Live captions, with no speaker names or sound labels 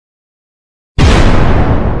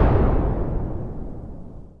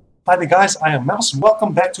Hi there guys, I am Mouse and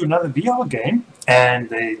welcome back to another VR game, and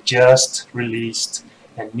they just released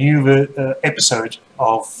a new episode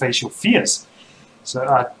of Face Your Fears. So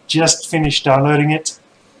I just finished downloading it,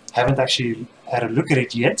 haven't actually had a look at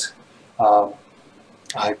it yet.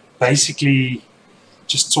 I basically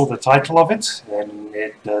just saw the title of it and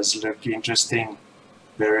it does look interesting.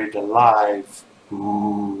 Buried Alive.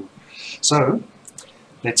 Ooh. So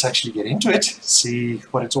let's actually get into it, see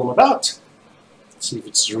what it's all about. See if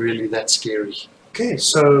it's really that scary. Okay,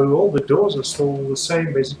 so all the doors are still the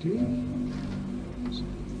same basically.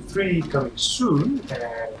 3 coming soon,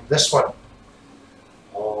 and this one.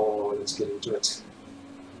 Oh, let's get into it.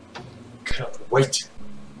 Cannot wait.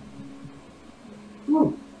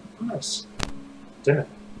 Ooh, nice. Dinner.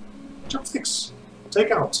 Chopsticks.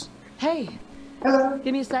 Take out. Hey. Hello.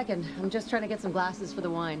 Give me a second. I'm just trying to get some glasses for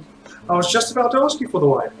the wine. I was just about to ask you for the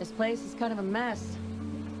wine. This place is kind of a mess.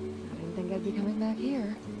 I didn't think I'd be coming back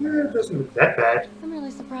here. Yeah, it doesn't look that bad. I'm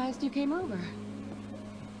really surprised you came over.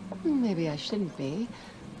 Maybe I shouldn't be.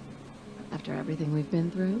 After everything we've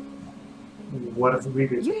been through. What have we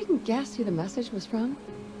been? You didn't guess who the message was from?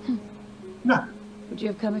 No. Would you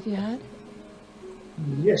have come if you had?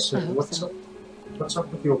 Yes, I hope what's so. up? What's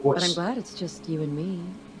up with your voice? But I'm glad it's just you and me,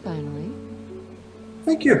 finally.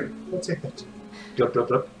 Thank you. I'll take that. Glug, glug,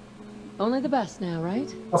 glug. Only the best now,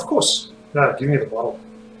 right? Of course. No, give me the bottle.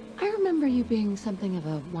 I remember you being something of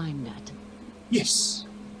a wine nut. Yes.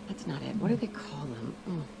 That's not it. What do they call them?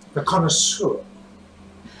 The connoisseur.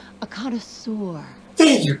 A connoisseur.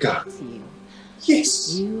 There you go. That's you.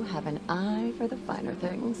 Yes. You have an eye for the finer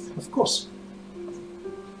things. Of course.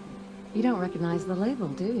 You don't recognize the label,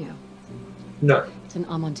 do you? No. It's an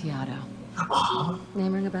Amontillado. Ah,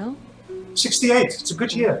 Name ring a bell? 68. It's a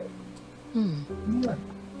good year. Yeah.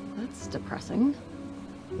 That's depressing.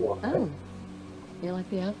 What? Oh. You like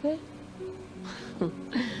the outfit? What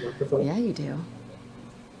the fuck? Yeah, you do.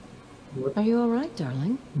 What? Are you alright,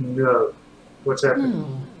 darling? No. What's happening?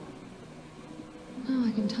 No. No,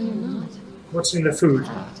 I can tell you're not. What's in the food?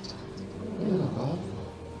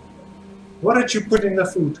 What did you put in the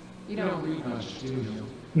food? You don't read much, do you?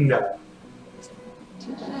 No.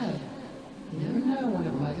 Too bad. You never know when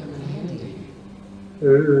it might come in handy.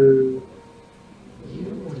 You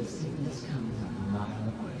would have seen this coming a mile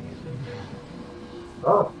away.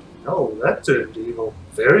 Oh, no, that turned evil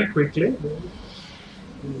very quickly.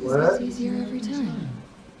 It's easier every time.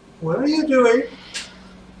 What are you doing?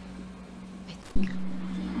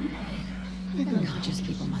 Unconscious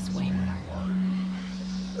people must wait.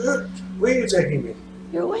 Where are you taking me?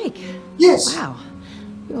 You're awake. Yes. Wow.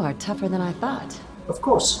 You are tougher than I thought. Of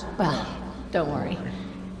course. Well, don't worry.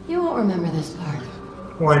 You won't remember this part.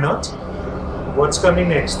 Why not? What's coming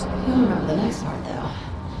next? You'll remember the next part, though.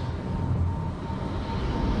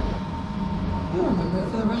 You'll remember it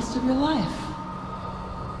for the rest of your life.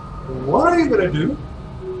 What are you gonna do?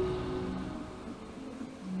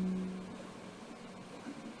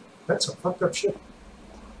 That's some fucked up shit.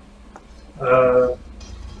 Hello?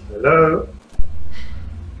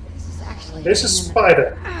 This is actually... This is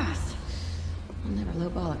Spider. Ass. I'll never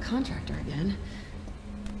lowball a contractor again.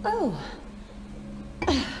 Oh.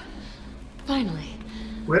 Finally.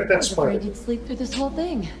 Where'd that I was afraid spider? you'd sleep through this whole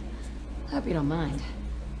thing. Hope you don't mind.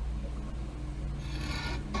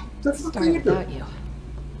 The fuck are Sorry you without doing? you.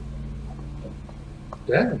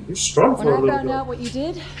 Damn, you're strong When for a I little found girl. out what you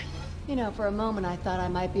did, you know, for a moment I thought I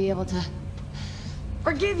might be able to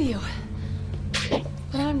forgive you.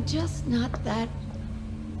 But I'm just not that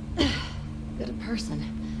good a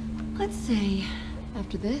person. Let's say,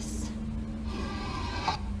 after this,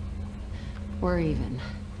 we're even.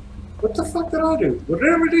 What the fuck did I do?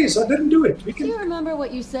 Whatever it is, I didn't do it. We Do you can... remember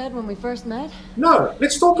what you said when we first met? No,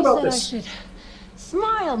 let's talk You about said this. I should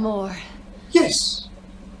smile more. Yes.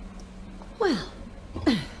 Well,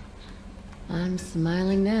 I'm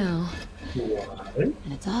smiling now. Why? And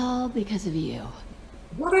it's all because of you.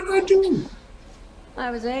 What did I do? I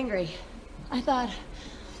was angry. I thought,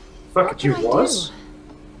 Fuck what it, you can I was. do?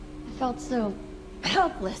 I felt so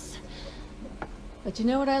helpless. But you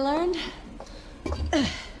know what I learned?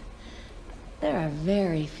 There are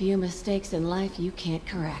very few mistakes in life you can't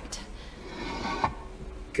correct.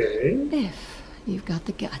 Okay. If you've got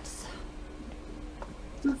the guts.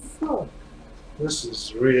 The fuck? This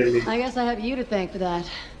is really... I guess I have you to thank for that.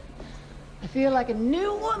 I feel like a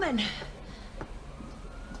new woman.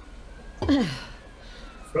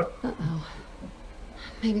 Fuck. Uh-oh.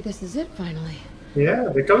 Maybe this is it finally. Yeah,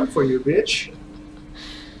 they're coming for you, bitch.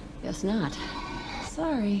 Guess not.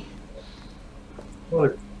 Sorry. Well,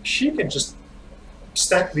 if she can just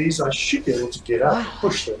stack these, I should be able to get up and Wow,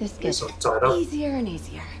 push them. this Yes, gets I'm tied up. easier and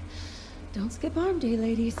easier. Don't skip arm day,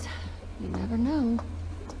 ladies. You never know.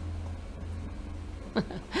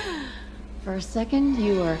 For a second,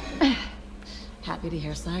 you were happy to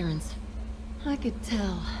hear sirens. I could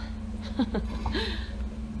tell.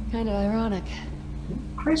 Kind of ironic.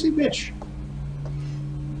 Crazy bitch.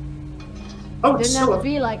 Oh, it's Didn't have still to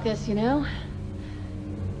be like this, you know?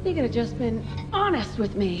 You could have just been honest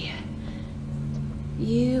with me.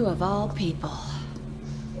 You of all people.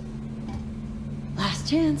 Last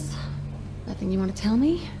chance. Nothing you want to tell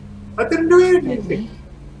me? I didn't do anything.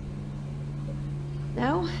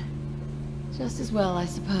 No? Just as well, I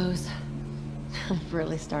suppose. I've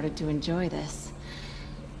really started to enjoy this.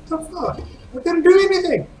 So far, I didn't do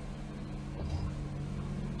anything.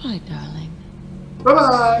 Bye, darling.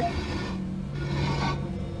 Bye-bye.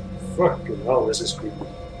 Fucking hell, this is creepy.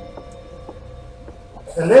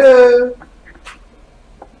 Hello?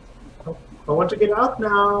 I want to get out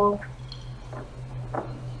now.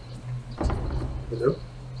 Hello?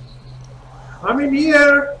 I'm in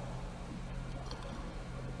here.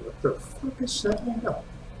 What the fuck is happening now?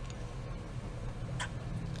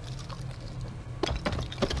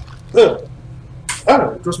 Oh,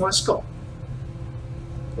 it was my skull.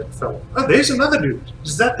 That fell. Oh, there's another dude.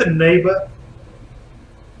 Is that the neighbor?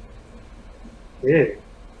 Yeah.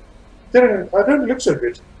 I don't look so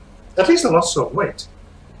good. At least I lost some weight.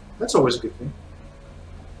 That's always a good thing.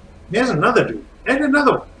 There's another dude. And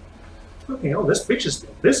another one. Okay, oh, this picture's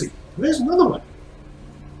still busy. There's another one.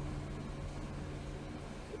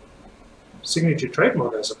 Signature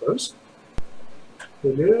trademark, I suppose.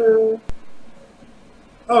 Hello?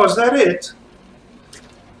 Oh, is that it?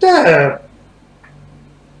 Damn!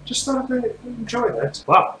 Just thought I'd enjoy that.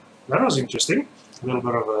 Wow, that was interesting. A little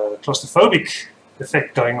bit of a claustrophobic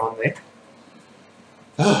effect going on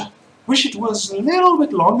there. Wish it was a little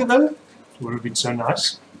bit longer though. It would have been so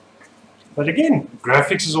nice. But again,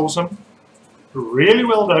 graphics is awesome. Really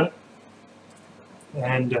well done.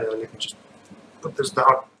 And let me just put this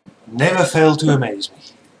down. Never failed to amaze me.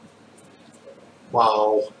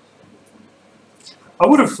 Wow. I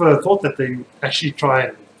would have thought that they actually try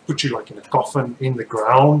and put you like in a coffin in the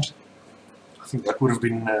ground. I think that would have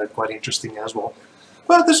been quite interesting as well.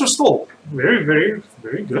 But this was still very, very,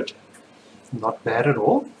 very good. Not bad at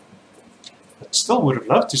all. But still would have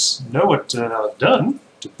loved to know what I've done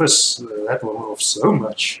to piss that woman off so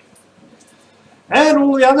much. And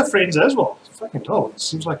all the other friends as well. Fucking hell, it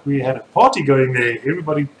seems like we had a party going there.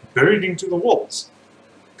 Everybody buried into the walls.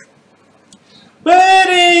 But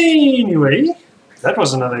anyway, that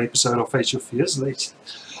was another episode of Face Your Fears.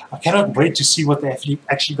 I cannot wait to see what they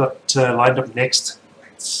actually got lined up next.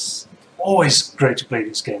 It's always great to play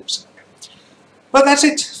these games. But that's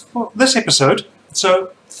it for this episode.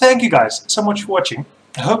 So thank you guys so much for watching.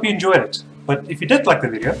 I hope you enjoyed it. But if you did like the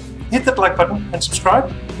video, hit that like button and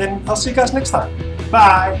subscribe. Then I'll see you guys next time.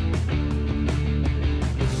 Bye!